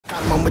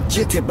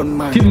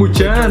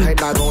Mujan.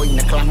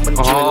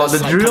 Oh, the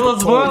drill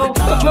as well.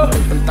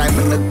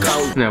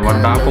 Nè,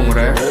 VannDa cùng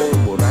đấy.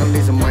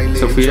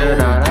 Sophia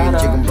đã.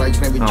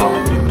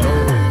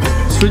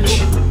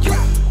 Switch.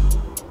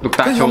 Look,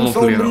 that's almost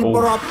clear.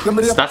 Oh,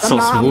 that's so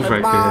smooth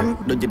right there.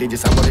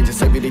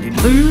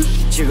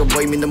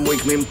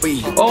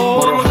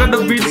 Oh, look at the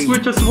beat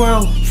switch as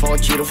well.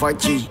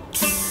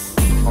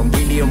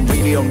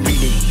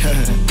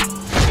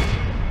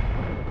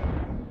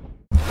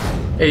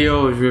 Hey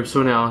yo, it's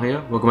StilliAno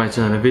here. Welcome back to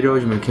another video.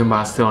 I'm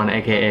Khmer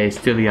aka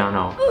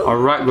StilliAno.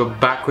 Alright, we're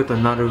back with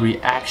another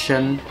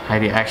reaction. Hai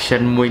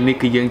reaction មួយនេះ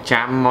គឺយើង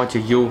ចាំមកជា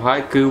យូរហើយ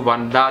គឺ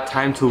VannDa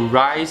Time to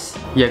Rise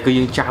យ៉ាគឺ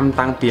យើងចាំ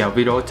តាំងពី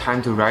វីដេអូ Time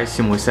to Rise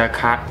ជាមួយ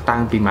Card តាំ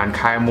ងពីប្រហែល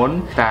ខែមុន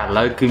តែឥ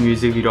ឡូវគឺ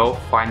music video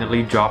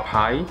finally drop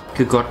ហើយ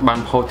គឺគាត់បាន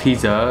post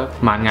teaser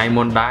មួយថ្ងៃ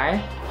មុនដែរ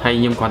ហើយ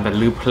ខ្ញុំគាត់តែ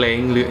លឺភ្លេង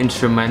លឺ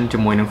instrument ជា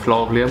មួយនឹង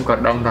flow ភ្លាមគា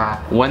ត់ដឹងថា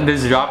when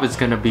this drop is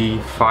gonna be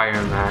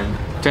fire man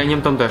ចឹងខ្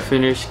ញុំទំតែ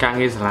finish ការ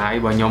ងារស្លាយ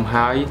របស់ខ្ញុំ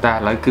ហើយតែឥ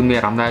ឡូវគឺមាន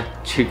អារម្មណ៍ថា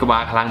ឈឺក្បា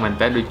លខ្លាំងមែន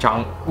តើដូចច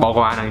ង់បោក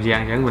ក្បាលនឹងយ៉ា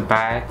ងចឹងប៉ុន្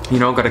តែ you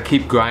know gotta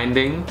keep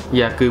grinding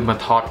យ៉ាគឺមក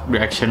ថត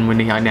reaction មួយ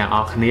នេះឲ្យអ្នកន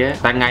រគ្នា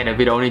តែថ្ងៃដែល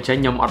វីដេអូនេះចេញ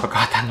ខ្ញុំអត់ប្រ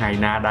កាសថាថ្ងៃ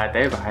ណាដែរ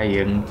ទេប្រហែល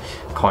យើង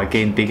ក្រោយ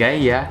គេបន្តិចហើយ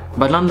យ៉ា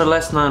but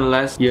nonetheless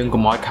យើង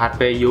កុំឲ្យខាត់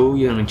ពេលយូរ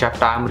យើងនឹងចាប់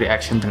តាម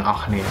reaction ទាំងអ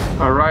ស់គ្នា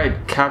alright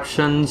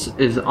captions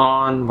is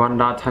on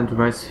VannDa Time to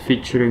Rise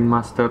featuring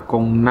Master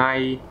Kong Nai.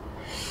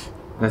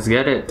 Let's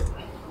get it.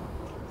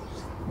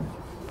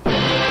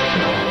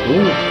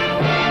 Ooh.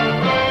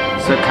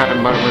 Card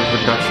Environment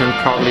Production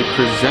proudly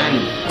present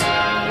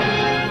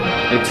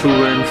a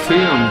two-run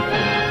film.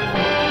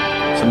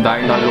 សម្ដែង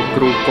ដោយលោក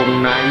គ្រូកុង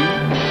ណៃ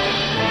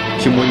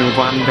ជាមួយនឹង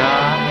VannDa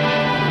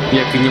យ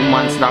កគឺខ្ញុំ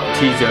បានស្ដាប់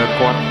teaser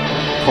គាត់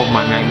ខុស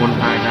មួយថ្ងៃមុន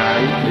ហើយ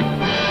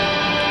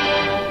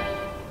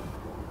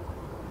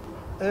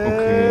អូ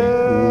ខេ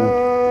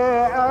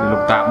លោ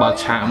កតាបើក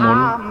ឆាកមុន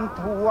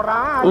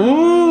អូ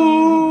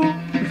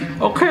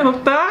អូខេលោក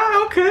តា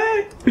អូខេ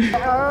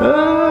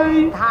អើយ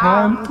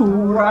Time to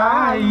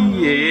Rise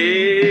យេ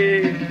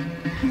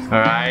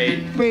right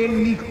ពេល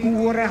នេះគួ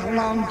ររះ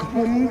ឡងខ្ព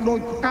ង់ដូ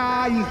ចកា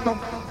យសុខ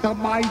ស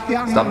บาย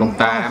ទាំងស្ដាប់លោក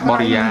តាប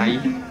រិយាយ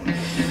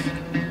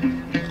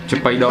ជ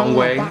ប៉ុយដង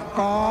វែង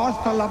ក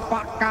សិល្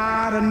បៈកា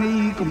រនី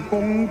កំពុ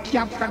ង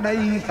ចាប់ក្តី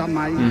ស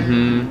ម័យ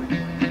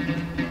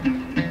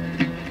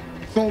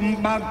សូម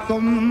បើក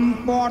ទុំ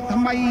ពណ៌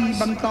ថ្មី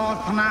បន្ត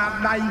ស្នា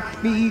ដៃ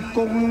ពីគ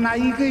ង់ណៃ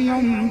គឺខ្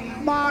ញុំ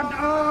បាទ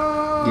អើ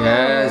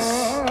Yes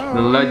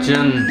the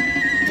legend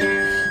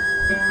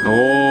អូ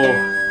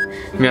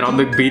មានអត់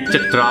ដូច beat ចិ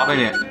ត្ត drop ឯ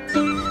នេះ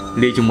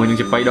លាយជាមួយនឹង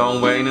ជប៉ុយដង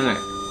វែងហ្នឹងឯង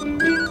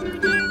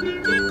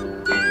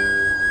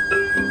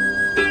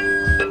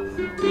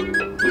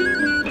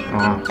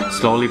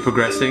slowly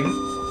progressing.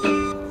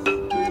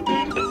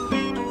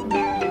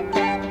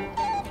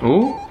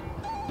 Oh.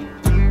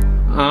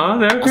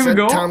 There we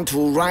go. Time to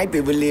ride ពេ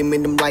លវេលាមា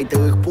នតម្លៃទៅ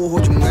ខ្ពស់ហួ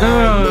សចម្ងាយ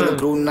មាន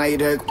គ្រូណៃ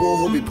ដែលខ្ពស់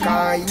ហួសពីផ្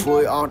កាយធ្វើ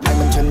អត់តែ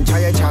មិនឈិនឆៃ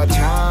ឲ្យឆាត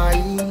ឆាយ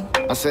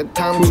I said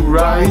time to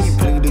rise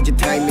ព្រឺដូចជា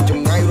ថ្ងៃមានច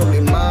ម្ងាយរំលា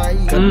យម៉ាយ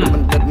គិតមិ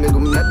នគិតមាន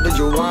គំនិតដូច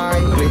ជាវាយ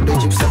ព្រៃដូច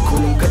ជាផ្សឹកខ្លួ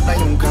នគិតតែ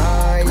ខ្ញុំខា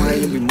យខ្មែរ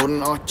យើងពីមុន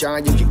អស់ចា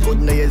យើងជាគុជ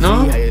នៃអាស៊ី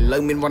ហើយឥឡូ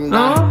វមាន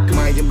VannDaខ្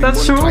មែរយើងពីមុន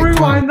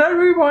ថ្លៃ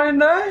rewind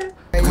that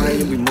ខ្មែរ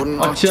យើងពីមុន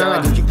អស់ចា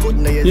យើងជាគុជ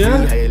នៃអាស៊ី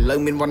ហើយឥឡូវ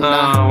មាន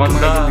VannDaខ្មែរ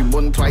យើងពីមុ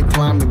នថ្លៃថ្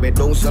លាមានបេះ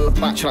ដូងសិល្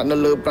បៈឆ្លាតនៅ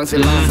លើប្រាំងសិ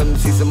លាសិន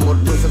ស៊ីសមុទ្រ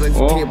ដូចសេរី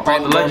ភាពបែ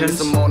ប legend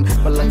សមន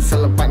បល្ល័ងសិ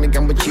ល្បៈនៅក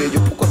ម្ពុជាយុ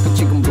គគាត់គឺ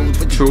ជាគំរូធ្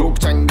វើជ្រូក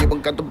ចាញ់វាប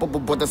ង្កើតទៅពុទ្ធប្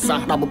រវត្តិសាស្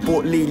ត្រដល់ពពួក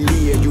លីលី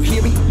you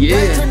hear me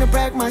yeah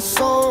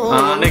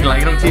នេះកន្លែង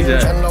ក្នុង teaser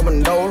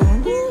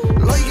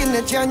លុយគេអ្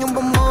នកជាខ្ញុំ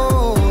ប្រមូ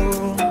ល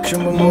ខ្ញុំ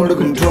ប្រមូលលើ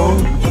control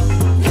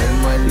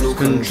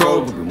control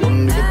មុន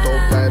នេះទៅ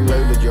តែលើ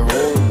ដូចជា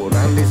ហូបបុ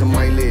រាណនេះស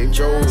ម័យលេខ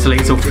ចូលស្លេ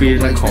ង Sophia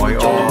នៅក្រោយ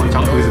អូច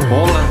ង់ធ្វើសប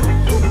លណា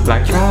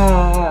like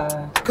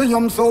គឺខ្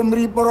ញុំសូម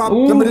រៀបរាប់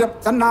ជំរាប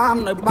សនាម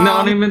នៅបាទ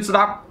នេះមានស្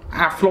ដាប់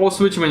អា flow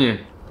switch មិញនេះ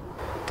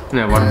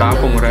VannDa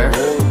ពងរ៉េ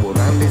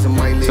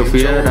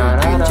Sophia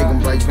ជាកំ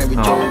plei ឆ្នៃវិ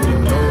ចោ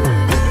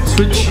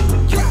switch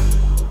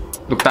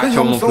លោកតា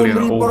ចូលមកគ្លៀង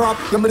អូ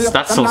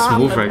that's so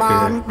smooth right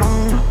there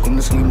គុំ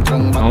ស្ងៀមចឹ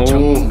ងបាត់ចឹ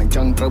ងនឹង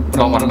ចឹងត្រូវ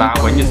ដល់ VannDa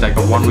វិញ is like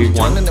a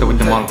 1v1 ទៅវិញ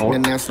ទៅមករហូត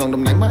អ្នកស្នង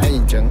តំណែងមកឯងអ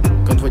ញ្ចឹង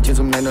គាត់ធ្វើជា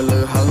សំណែននៅលើ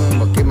ហឹង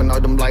បើគេមិនឲ្យ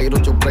តម្លៃរ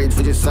ត់ចូលព្រៃធ្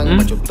វើជាសឹងម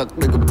កជប់ទឹក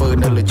ដូចកំពើ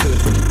នៅលើឈើ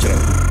ធ្វើជាជ្រឹង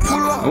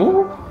អូ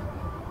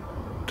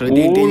ត្រូវ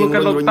ទីយើង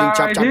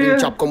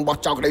ចាប់កុំបោះ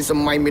ចោលក្តីស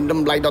ម័យមានត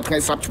ម្លៃដល់ថ្ងៃ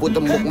ស្លាប់ឈ្មោះ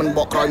ទៅមុខមិនប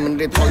កក្រោយមិន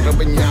រៀបថយត្រូវ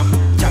បញ្ញាប់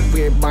ចាប់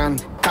វាបាន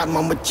កាត់ម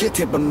កមួយជាតិ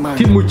ធាតប៉ុន្មាន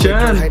មួយចា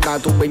នហើយដើរ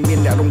ទូបីមាន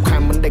អ្នករំខា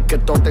នមិនដែលគិ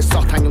តតតែ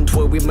សោះថាខ្ញុំធ្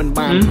វើវាមិន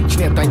បានឈ្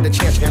នះតែ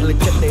ឈ្នះលើ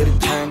ចិត្តនៃរិ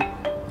ឆាន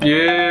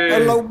យេឥ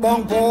ឡូវបង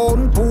ប្អូន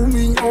ពូ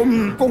មីងអ៊ំ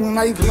គង់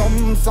ណៃខ្ញុំ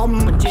សុំ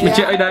បញ្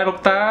ជាអីដែរលោក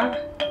តា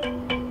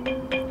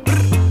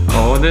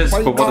អូនេះប្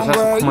រវត្តិសាស្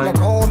ត្រខ្មែរ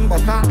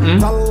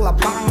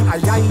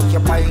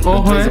អូ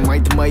ហើយសម័យ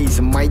ថ្មី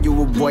សម័យយុ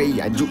វវ័យ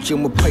អាយុជាង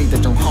20តែ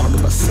ចង្ហោះដូ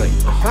ចបាសី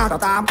ខ្លះ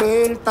តាមពេ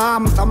លតា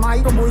មសម័យ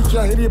ក៏មួយ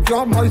ចេះរៀប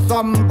ចំឲ្យស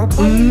ម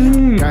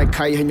កាយ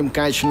ខៃឲ្យខ្ញុំ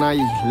កាយឆ្នៃ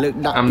លើក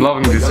ដាក់ I'm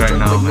loving this right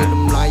now man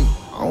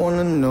I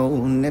wanna know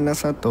អ្នកណា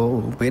សាតូ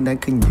ពេលដែល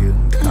ឃើញយើង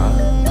ថា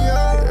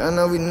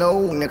we know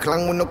អ្នកខ្លាំ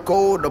ងមុននគ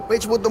រដល់ពេល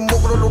ឈ្មោះទៅមុ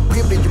ខរត់រូប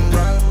ភាពដែលចម្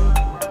រើន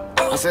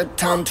I said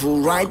time to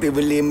ride ពេល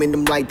វេលាមានត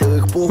ម្លៃទៅ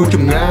ខ្ពស់ច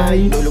ម្ងាយ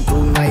ដោយលោកគ្រូ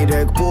ណៃដែ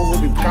លខ្ពស់ហូប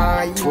ពីផ្កា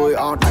យធ្វើ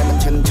អត់តែមិន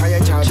ឈិនឆៃឲ្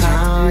យឆា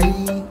ឆាយ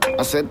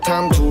I said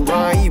time to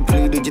ride ព្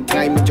រឺដូចជាថ្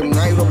ងៃមានចម្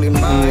ងាយរកលៀន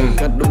ម៉ាយ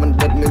កាត់ដូចមិន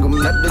ដិតមានគំ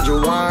និតដូចជា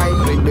វាយ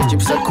ព្រេងដូចជា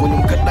ផ្សិតខ្លួនខ្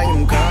ញុំគិតតែខ្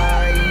ញុំកា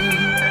យ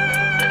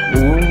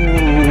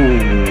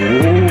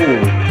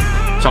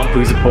Trong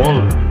principle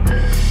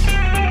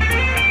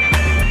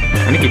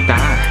ini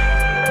guitar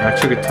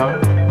actual guitar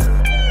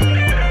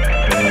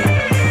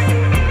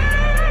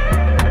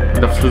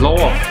the flow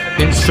of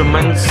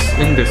instruments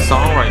in the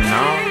song right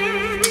now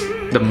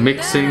the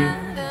mixing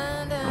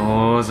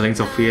oh Selling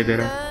Sophia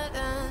there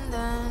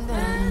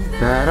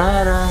da da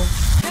da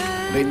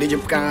They did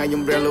your guy, you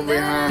umbrella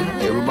behind.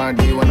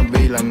 Everybody wanna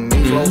be like me.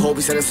 Flow hope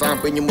you said it's up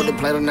when you want to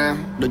play it now.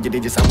 Don't you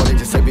did just somebody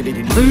just say we did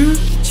it.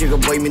 Chick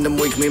away me the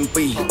week me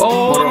pee.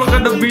 Oh, look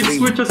at the beat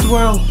switch as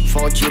well.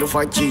 4G to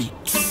 5G.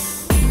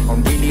 I'm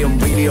video. I'm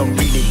video.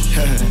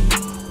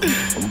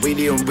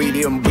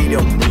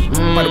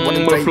 But what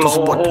the play is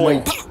what way.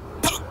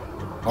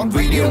 I'm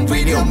video.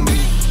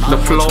 The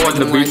flow and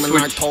the beat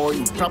switch.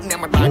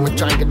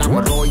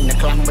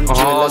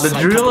 Oh, the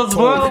drill as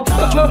well.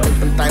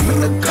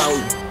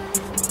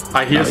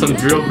 I hear some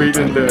drill beat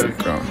in there.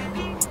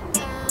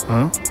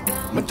 Huh?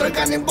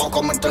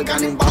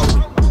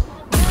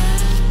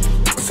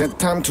 Set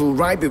time to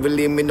ride ពេលវេ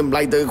លាមានតម្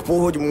លៃទៅខ្ព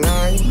ស់ចម្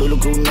ងាយដោយលោក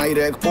គ្រូណៃ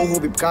ដែលខ្ពស់ហូប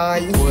ពីផ្កាយ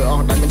ធ្វើអ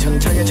ស់តែមិនឈិន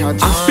ឆៃឆាឆា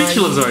I'm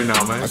speechless right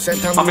now man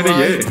អត់មាននិ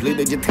យាយភ្លេច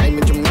ដូចជាថ្ងៃ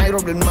មានចម្ងាយរ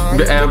កលឿនម៉ាយ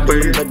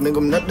ដូចមាន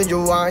គំនិតដូចយ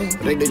វាយ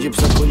រែកដូចជាផ្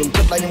សិតខ្លួនខ្ញុំ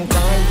គិតតែខ្ញុំ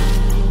កាយ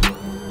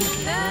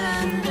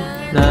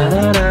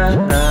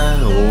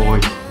Ôi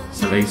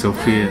Selling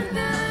Sophia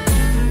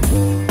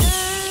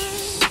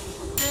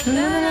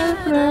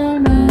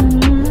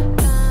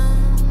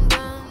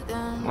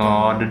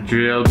Oh the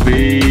drill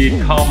beat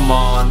come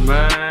on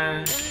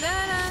man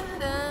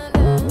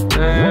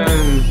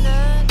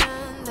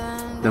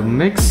the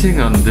mixing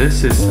on this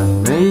is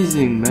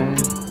amazing man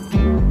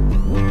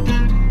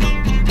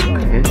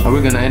okay are we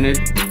gonna end it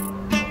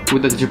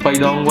with the Japai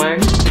Dong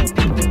Wang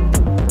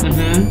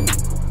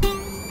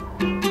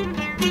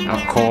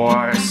Of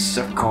course.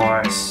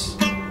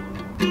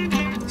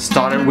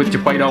 Started with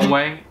Japai Dong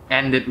Wang,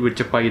 ended with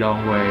Japai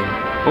Dong Wang.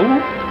 Oh,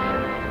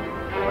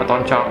 I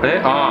thought chop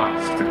there. Ah,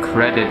 it's the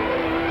credit.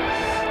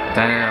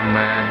 Damn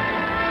man.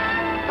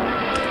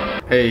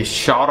 Hey,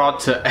 shout out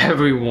to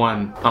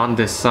everyone on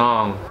this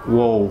song.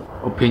 Whoa,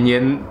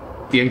 opinion.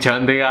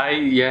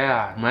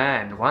 Yeah,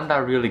 man, VannDa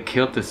really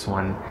killed this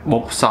one. ប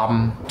បសំ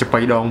ចបៃ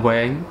ដងវែ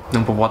ងនិ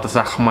ងប្រវត្តិ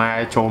សាស្ត្រខ្មែរ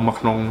ចូលមក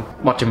ក្នុង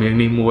បទចម្រៀង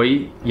នេះមួយ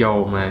Yo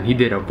man, he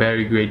did a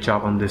very great job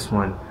on this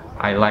one.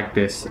 I like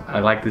this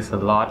a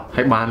lot.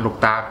 ហើយបានលោក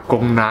តាគ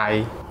ង់ណៃ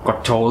គា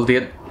ត់ចូលទៀ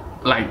ត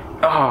like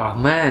oh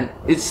man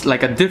it's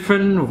like a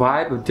different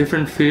vibe a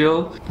different feel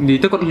និយាយ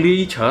ទៅគាត់លាយ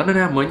ច្រើន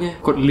ណាស់មិញ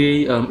គាត់លាយ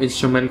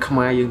instrument ខ្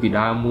មែរយើងពី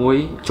ដើមមួយ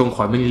ចុងក្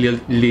រោយមិញ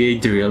លាយ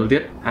drill ទៀ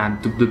តអាន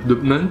ឌឹប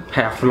ហ្នឹង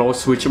hair flow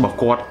switch របស់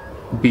គាត់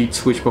beat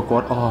switch របស់គា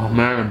ត់ oh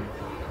man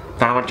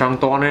តាមអត់ចង់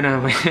តន់ទេណា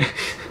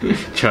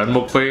ច្រើន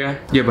មុខពេក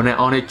និយាយបើអ្នក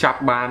អស់នេះចាប់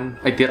បាន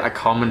អីទៀតអាច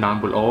comment down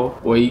below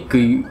អូយ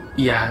គឺ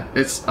yeah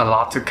it's a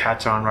lot to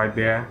catch on right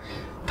there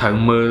ត្រូវ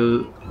មើល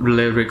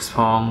lyrics ផ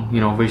ង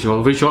you know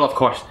visual of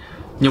course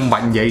ខ្ញុំបា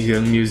ញ់និយាយរឿ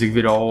ង music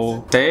video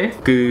ទេ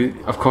គឺ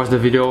of course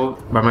the video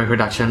by my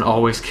production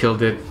always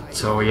killed it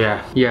so yeah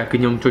គឺ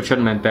ខ្ញុំចូលចិត្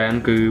តមែនតើ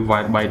គឺ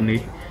vibe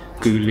នេះ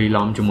គឺលី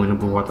ឡំជាមួយនឹង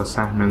ប្រវត្តិ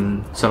សាស្ត្រនិង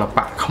សិល្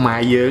បៈខ្មែរ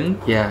យើង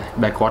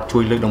ដែលគាត់ជួ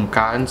យលើកតម្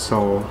កើង so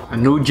a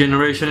new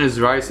generation is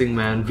rising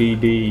man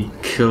VD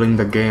killing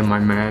the game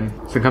my man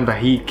សង្ឃឹមថា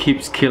he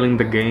keeps killing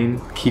the game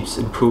keeps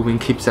improving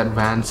keeps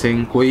advancing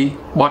គួយ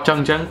បទ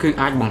ចឹងគឺ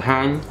អាចបង្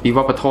ហាញពីវ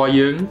ប្បធម៌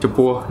យើងចំ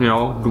ពោះ you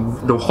know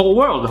the whole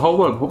world ពិ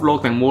ភពលោក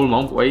ទាំងមូលហ្ម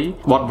ងព្រោះអី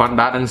បទ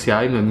VannDa ដឹងស្រា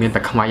ប់មិនមានតែ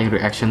ខ្មែរយើង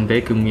reaction ទេ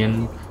គឺមាន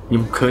ខ្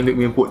ញុំឃើញដូច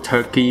មានពួក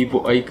Turkey ពួ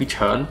កអីគឺច្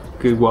រើន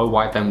គឺ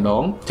worldwide តែម្ដ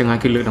ងចឹងហើយ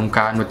គឺលើកតម្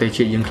កើងប្រទេស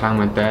ជាតិយើងខ្លាំង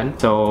មែនតើ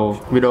so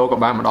វីដេអូក៏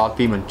បានមកដល់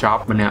ទីបញ្ចប់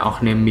បើអ្នកនរ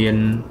គ្នាមាន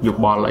យោ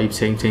បល់អីផ្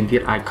សេងទៀ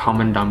តអាច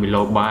comment down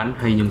below បាន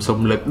ហើយខ្ញុំសូម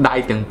លើកដៃ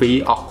ទាំងពីរ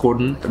អរគុណ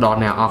ទៅដល់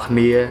អ្នកនរគ្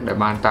នាដែល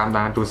បានតាម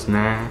ដានទស្ស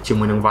នាជា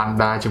មួយនឹង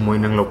VannDa ជាមួយ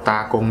នឹងលោកតា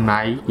គង់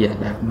ណៃ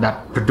that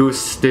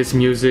produce this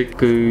music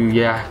គឺ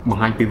ប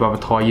ង្ហាញពីវប្ប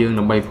ធម៌យើង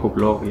ដើម្បីពិភព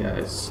លោក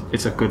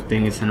it's a good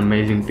thing it's an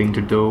amazing thing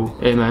to do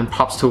hey man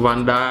props to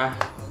VannDa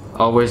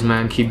always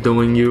man keep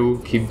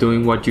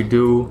doing what you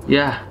do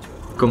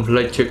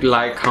complete check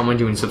like comment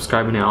and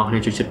subscribe អ្នកនរគ្នា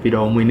ជួយចិត្តវីដេ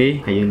អូមួយនេះ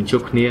ហើយយើងជួ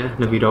បគ្នា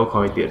នៅវីដេអូក្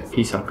រោយទៀត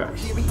peace out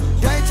guys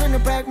តែ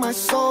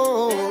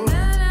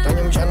ខ្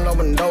ញុំឆាននៅ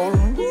បណ្ដូល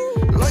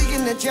លុយគេ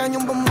អ្នកចាខ្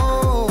ញុំប្រមូ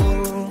ល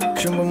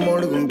ខ្ញុំប្រមូល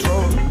លើ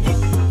control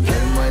តែ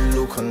មិន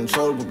លូ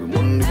control ពី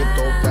មុននេះ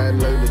ក៏តបតែ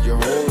លើដូចជា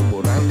ហូរបុ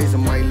រាណនេះស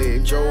ម័យលេ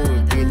ចូល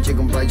ទៀនជា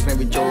កំ like ឆ្នៃ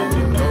បញ្ចូល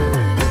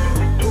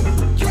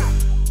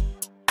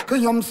គឺ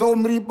ខ្ញុំសូម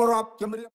រៀបរាប់